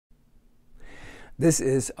This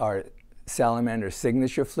is our Salamander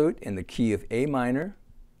signature flute in the key of A minor,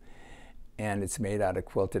 and it's made out of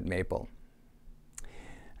quilted maple.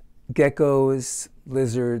 Geckos,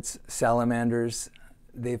 lizards, salamanders,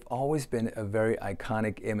 they've always been a very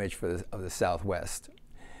iconic image of the Southwest.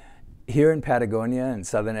 Here in Patagonia and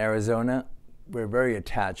southern Arizona, we're very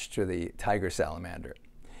attached to the tiger salamander.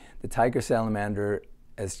 The tiger salamander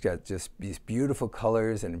has got just these beautiful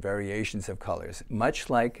colors and variations of colors, much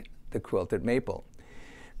like the quilted maple.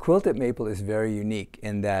 Quilted maple is very unique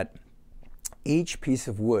in that each piece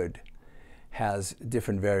of wood has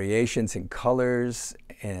different variations in colors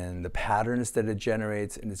and the patterns that it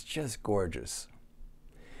generates, and it's just gorgeous.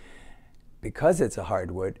 Because it's a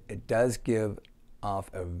hardwood, it does give off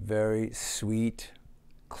a very sweet,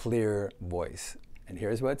 clear voice. And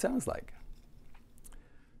here's what it sounds like.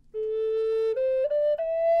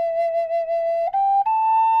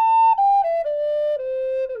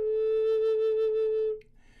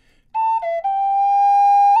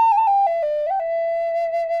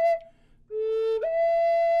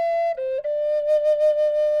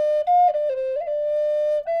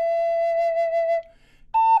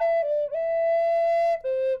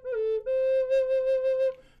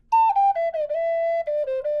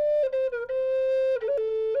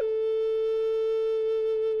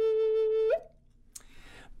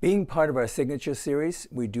 Being part of our signature series,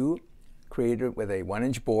 we do create it with a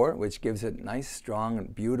 1-inch bore, which gives it nice, strong,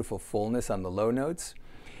 and beautiful fullness on the low notes.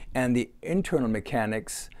 And the internal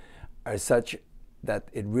mechanics are such that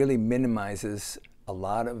it really minimizes a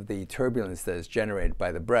lot of the turbulence that is generated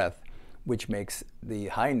by the breath, which makes the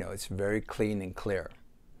high notes very clean and clear.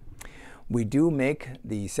 We do make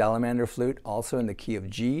the Salamander flute also in the key of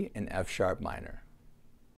G and F sharp minor.